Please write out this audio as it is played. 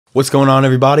What's going on,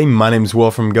 everybody? My name is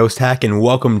Will from Ghost Hack, and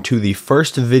welcome to the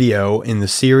first video in the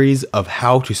series of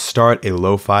how to start a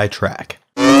lo-fi track.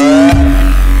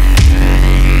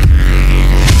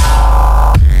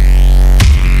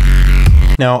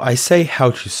 Now, I say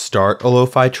how to start a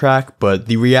lo-fi track, but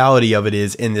the reality of it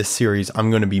is in this series, I'm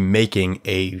going to be making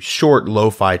a short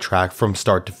lo-fi track from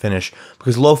start to finish,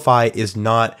 because lo-fi is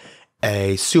not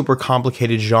a super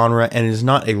complicated genre and is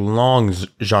not a long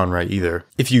genre either.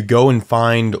 If you go and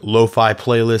find lo-fi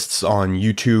playlists on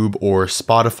YouTube or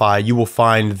Spotify, you will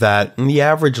find that the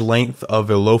average length of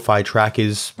a lo-fi track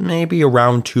is maybe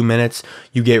around 2 minutes.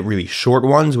 You get really short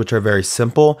ones, which are very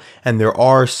simple, and there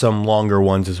are some longer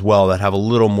ones as well that have a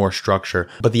little more structure,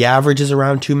 but the average is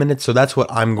around 2 minutes, so that's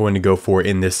what I'm going to go for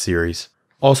in this series.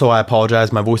 Also, I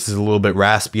apologize, my voice is a little bit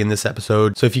raspy in this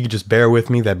episode, so if you could just bear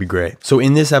with me, that'd be great. So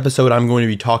in this episode, I'm going to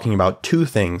be talking about two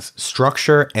things,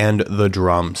 structure and the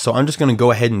drums. So I'm just going to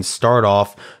go ahead and start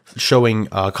off showing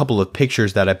a couple of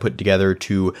pictures that I put together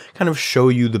to kind of show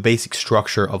you the basic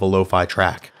structure of a lo-fi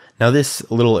track. Now this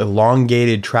little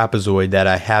elongated trapezoid that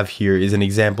I have here is an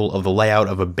example of the layout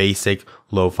of a basic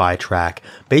lo-fi track.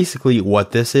 Basically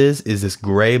what this is this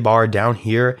gray bar down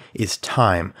here is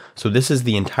time. So this is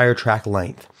the entire track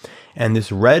length. And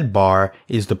this red bar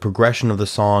is the progression of the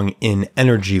song in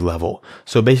energy level.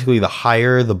 So basically the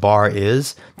higher the bar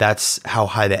is, that's how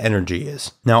high the energy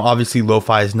is. Now obviously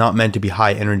lo-fi is not meant to be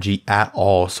high energy at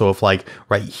all. So if like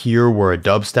right here were a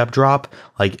dubstep drop,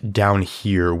 like down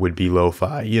here would be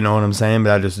lo-fi. You know what I'm saying?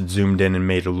 But I just zoomed in and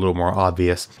made it a little more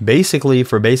obvious. Basically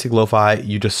for basic lo-fi,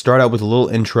 you just start out with a little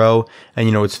intro and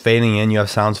it's fading in, you have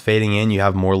sounds fading in, you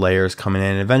have more layers coming in,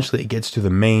 and eventually it gets to the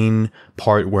main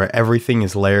part where everything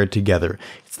is layered together.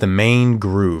 It's the main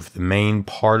groove, the main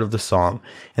part of the song,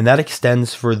 and that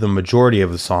extends for the majority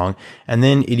of the song, and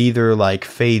then it either like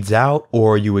fades out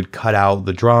or you would cut out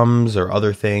the drums or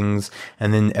other things,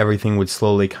 and then everything would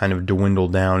slowly kind of dwindle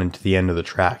down into the end of the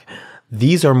track.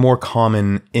 These are more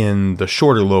common in the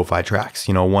shorter lo-fi tracks,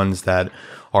 ones that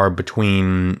are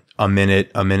between a minute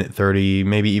 30,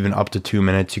 maybe even up to 2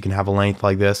 minutes. You can have a length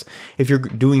like this. If you're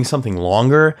doing something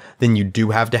longer, then you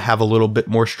do have to have a little bit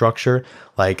more structure.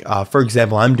 Like, for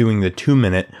example, I'm doing the 2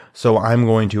 minute, so I'm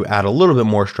going to add a little bit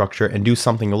more structure and do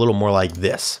something a little more like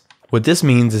this. What this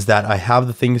means is that I have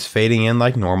the things fading in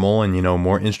like normal and,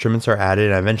 more instruments are added,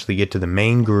 and I eventually get to the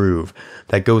main groove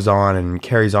that goes on and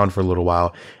carries on for a little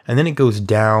while. And then it goes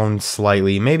down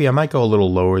slightly. Maybe I might go a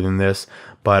little lower than this,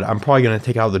 but I'm probably going to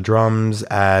take out the drums,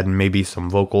 add maybe some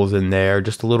vocals in there,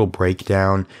 just a little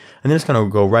breakdown, and then it's going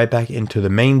to go right back into the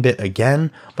main bit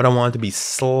again, but I want it to be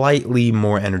slightly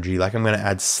more energy. Like I'm going to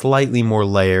add slightly more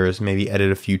layers, maybe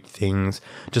edit a few things,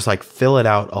 just like fill it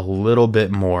out a little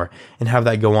bit more and have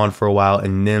that go on for a while,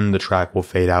 and then the track will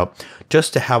fade out,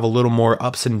 just to have a little more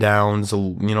ups and downs, a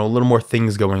little more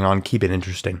things going on, keep it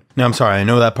interesting. Now I'm sorry, I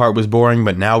know that part was boring,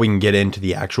 but now we can get into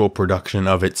the actual production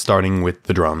of it, starting with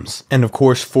the drums. And of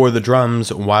course, for the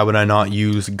drums, why would I not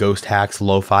use Ghost Hack's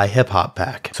Lo-Fi Hip Hop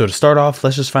Pack? So to start off,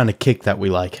 let's just find a kick that we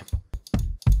like.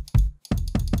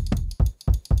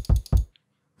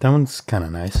 That one's kind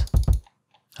of nice.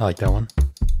 I like that one.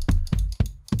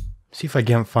 See if I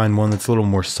can't find one that's a little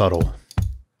more subtle.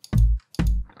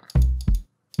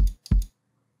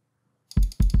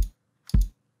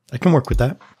 I can work with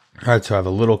that. All right, so I have a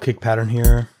little kick pattern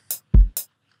here.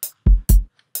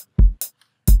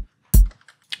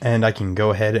 And I can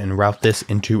go ahead and route this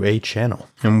into a channel.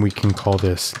 And we can call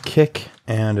this kick,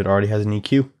 and it already has an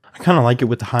EQ. I kind of like it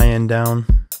with the high end down.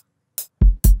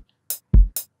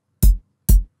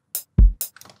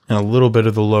 And a little bit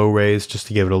of the low raise just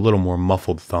to give it a little more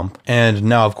muffled thump. And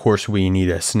now, of course, we need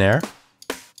a snare.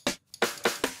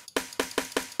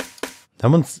 That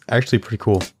one's actually pretty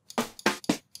cool.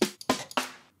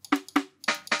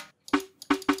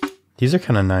 These are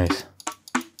kind of nice.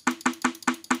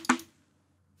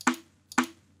 I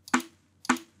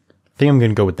think I'm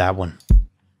going to go with that one.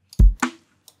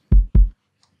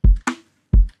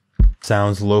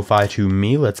 Sounds lo-fi to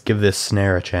me. Let's give this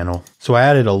snare a channel. So I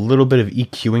added a little bit of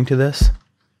EQing to this,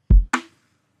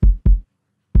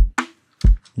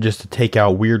 just to take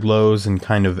out weird lows and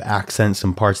kind of accent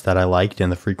some parts that I liked in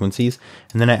the frequencies.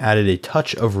 And then I added a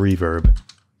touch of reverb.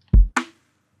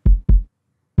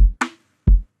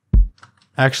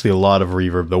 Actually a lot of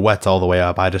reverb. The wet's all the way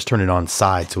up. I just turned it on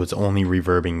side, so it's only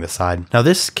reverbing the side. Now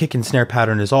this kick and snare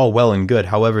pattern is all well and good.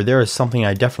 However, there is something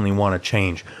I definitely want to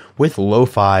change. With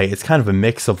lo-fi, it's kind of a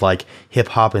mix of like hip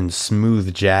hop and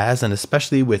smooth jazz, and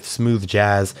especially with smooth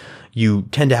jazz, you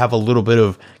tend to have a little bit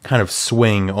of kind of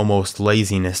swing, almost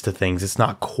laziness to things. It's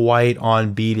not quite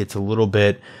on beat. It's a little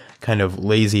bit kind of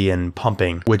lazy and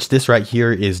pumping, which this right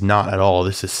here is not at all.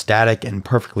 This is static and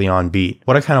perfectly on beat.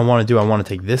 What I kind of want to do, I want to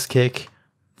take this kick,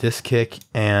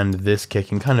 and this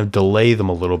kick and kind of delay them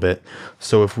a little bit.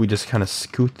 So if we just kind of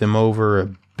scoot them over a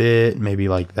bit, maybe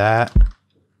like that,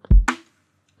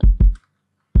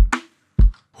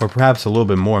 or perhaps a little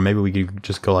bit more, maybe we could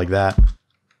just go like that.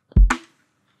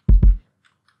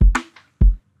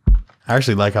 I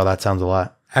actually like how that sounds a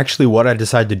lot. Actually, what I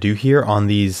decided to do here on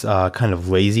these kind of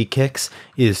lazy kicks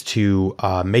is to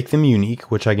make them unique,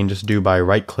 which I can just do by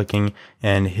right clicking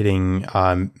and hitting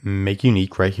make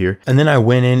unique right here. And then I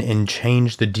went in and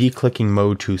changed the declicking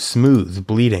mode to smooth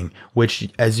bleeding, which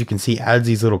as you can see adds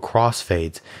these little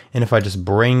crossfades. And if I just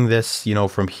bring this, you know,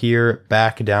 from here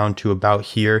back down to about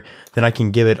here, then I can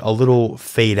give it a little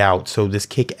fade out. So this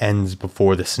kick ends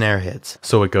before the snare hits.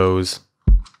 So it goes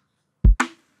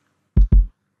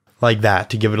like that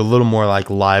to give it a little more like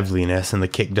liveliness and the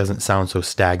kick doesn't sound so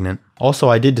stagnant. Also,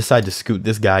 I did decide to scoot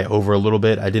this guy over a little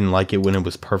bit. I didn't like it when it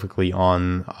was perfectly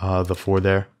on the 4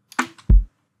 there.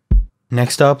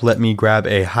 Next up, let me grab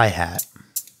a hi-hat.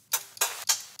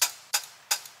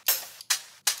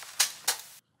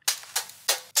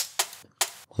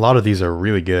 A lot of these are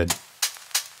really good.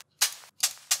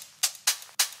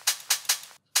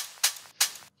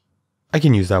 I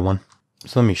can use that one.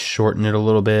 So let me shorten it a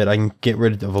little bit. I can get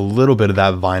rid of a little bit of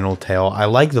that vinyl tail. I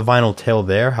like the vinyl tail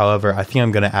there. However, I think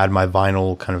I'm going to add my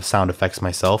vinyl kind of sound effects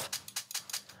myself.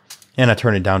 And I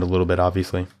turn it down a little bit,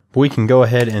 obviously. But we can go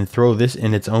ahead and throw this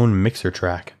in its own mixer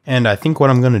track. And I think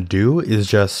what I'm going to do is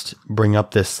just bring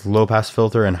up this low pass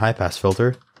filter and high pass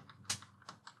filter.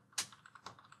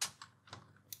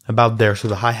 About there, so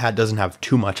the hi-hat doesn't have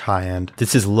too much high end.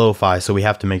 This is lo-fi, so we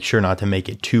have to make sure not to make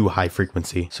it too high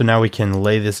frequency. So now we can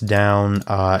lay this down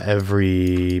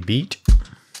every beat.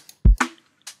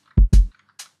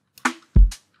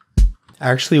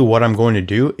 Actually, what I'm going to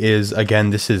do is, again,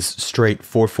 this is straight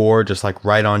 4/4, just like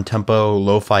right on tempo.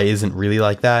 Lo-fi isn't really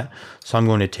like that. So I'm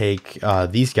going to take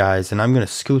these guys and I'm going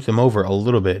to scoot them over a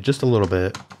little bit, just a little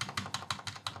bit.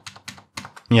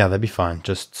 Yeah, that'd be fine.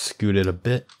 Just scoot it a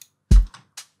bit.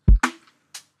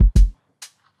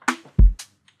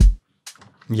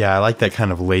 Yeah, I like that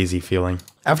kind of lazy feeling.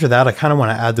 After that, I kind of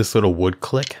want to add this little wood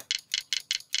click.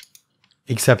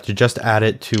 Except to just add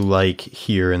it to like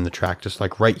here in the track, just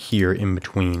like right here in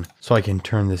between. So I can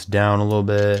turn this down a little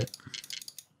bit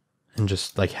and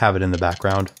just like have it in the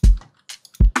background.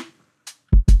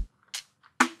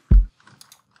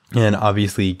 And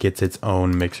obviously it gets its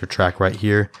own mixer track right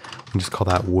here. We can just call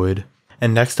that wood.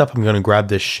 And next up, I'm going to grab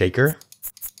this shaker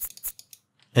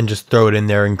and just throw it in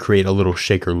there and create a little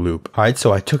shaker loop. All right,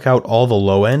 so I took out all the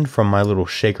low end from my little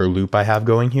shaker loop I have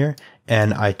going here,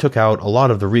 and I took out a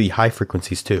lot of the really high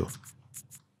frequencies too.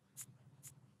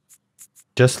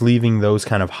 Just leaving those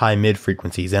kind of high mid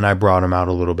frequencies, and I brought them out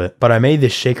a little bit. But I made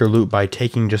this shaker loop by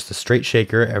taking just a straight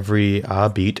shaker every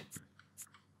beat.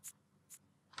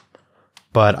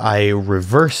 But I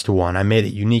reversed one. I made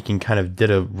it unique and kind of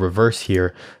did a reverse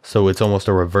here, so it's almost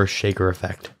a reverse shaker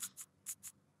effect.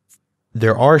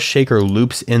 There are shaker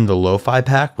loops in the lo-fi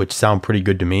pack, which sound pretty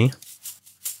good to me.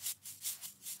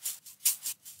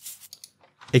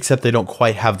 Except they don't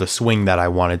quite have the swing that I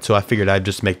wanted, so I figured I'd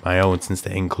just make my own since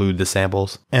they include the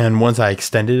samples. And once I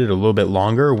extended it a little bit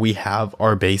longer, we have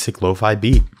our basic lo-fi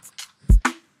beat.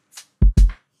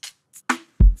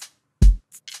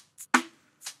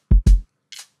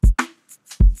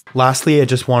 Lastly, I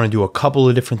just want to do a couple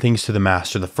of different things to the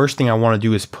master. The first thing I want to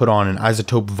do is put on an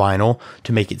isotope vinyl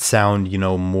to make it sound, you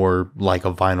know, more like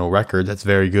a vinyl record. That's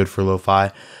very good for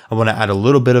lo-fi. I want to add a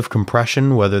little bit of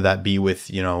compression, whether that be with,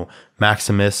 you know,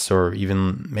 Maximus or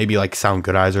even maybe like Sound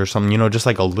Goodizer or something, you know, just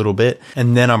like a little bit.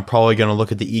 And then I'm probably going to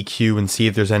look at the EQ and see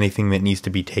if there's anything that needs to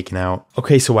be taken out.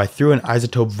 Okay, so I threw an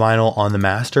isotope vinyl on the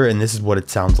master and this is what it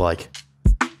sounds like.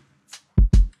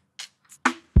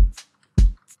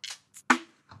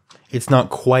 It's not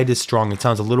quite as strong. It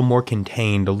sounds a little more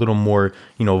contained, a little more,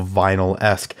 you know,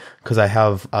 vinyl-esque, because I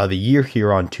have the year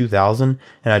here on 2000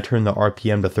 and I turned the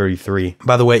RPM to 33.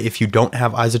 By the way, if you don't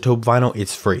have isotope vinyl,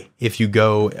 it's free. If you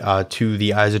go to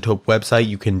the isotope website,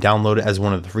 you can download it as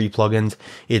one of the free plugins.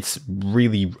 It's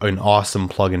really an awesome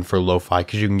plugin for lo-fi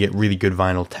because you can get really good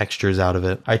vinyl textures out of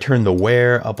it. I turned the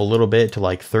wear up a little bit to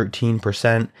like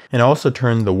 13% and I also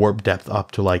turned the warp depth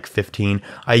up to like 15.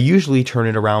 I usually turn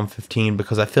it around 15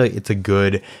 because I feel like it's a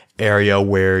good area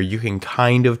where you can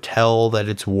kind of tell that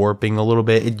it's warping a little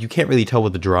bit. You can't really tell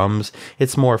with the drums.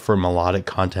 It's more for melodic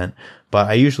content, but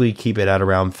I usually keep it at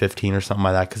around 15 or something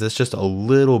like that because it's just a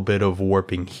little bit of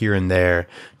warping here and there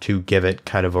to give it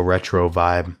kind of a retro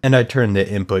vibe. And I turned the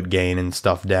input gain and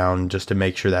stuff down just to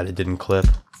make sure that it didn't clip.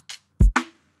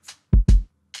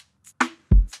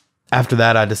 After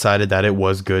that, I decided that it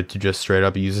was good to just straight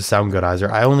up use a sound goodizer.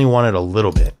 I only wanted a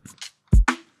little bit.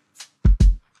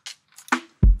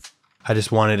 I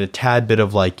just wanted a tad bit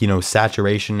of like,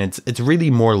 saturation. It's really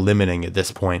more limiting at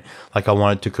this point. Like I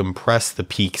wanted to compress the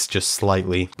peaks just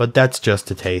slightly, but that's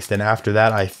just a taste. And after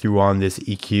that, I threw on this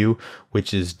EQ,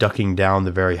 which is ducking down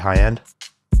the very high end.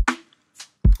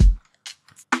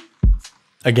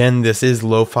 Again, this is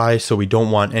lo-fi, so we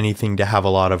don't want anything to have a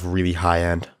lot of really high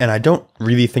end. And I don't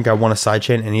really think I want to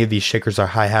sidechain any of these shakers or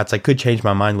hi-hats. I could change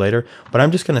my mind later, but I'm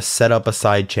just going to set up a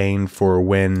sidechain for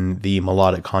when the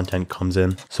melodic content comes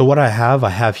in. So what I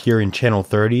have here in channel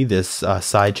 30, this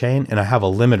sidechain, and I have a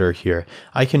limiter here.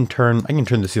 I can turn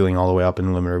the ceiling all the way up in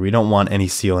the limiter. We don't want any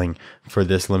ceiling for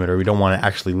this limiter. We don't want it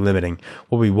actually limiting.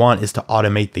 What we want is to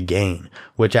automate the gain,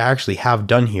 which I actually have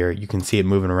done here. You can see it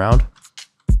moving around.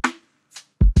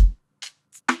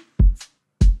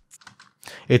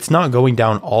 It's not going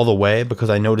down all the way because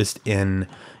I noticed in,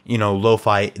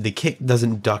 lo-fi, the kick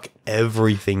doesn't duck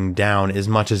everything down as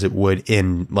much as it would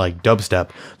in like dubstep,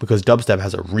 because dubstep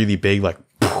has a really big, like,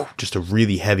 just a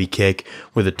really heavy kick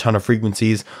with a ton of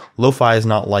frequencies. Lo-fi is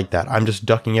not like that. I'm just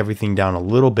ducking everything down a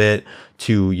little bit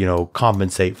to,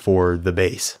 compensate for the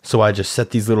bass. So I just set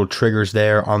these little triggers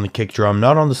there on the kick drum,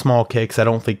 not on the small kicks. I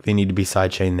don't think they need to be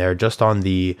sidechained there, just on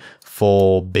the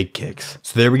full big kicks.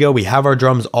 So there we go. We have our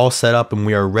drums all set up and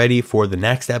we are ready for the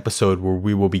next episode where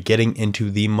we will be getting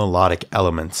into the melodic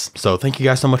elements. So thank you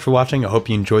guys so much for watching. I hope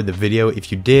you enjoyed the video.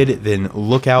 If you did, then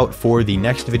look out for the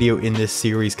next video in this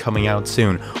series coming out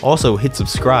soon. Also hit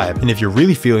subscribe. And if you're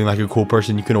really feeling like a cool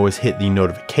person, you can always hit the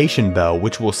notification bell,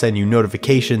 which will send you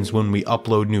notifications when we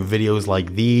upload new videos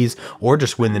like these, or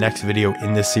just when the next video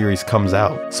in this series comes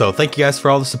out. So thank you guys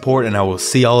for all the support, and I will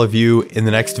see all of you in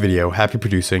the next video. Happy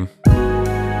producing.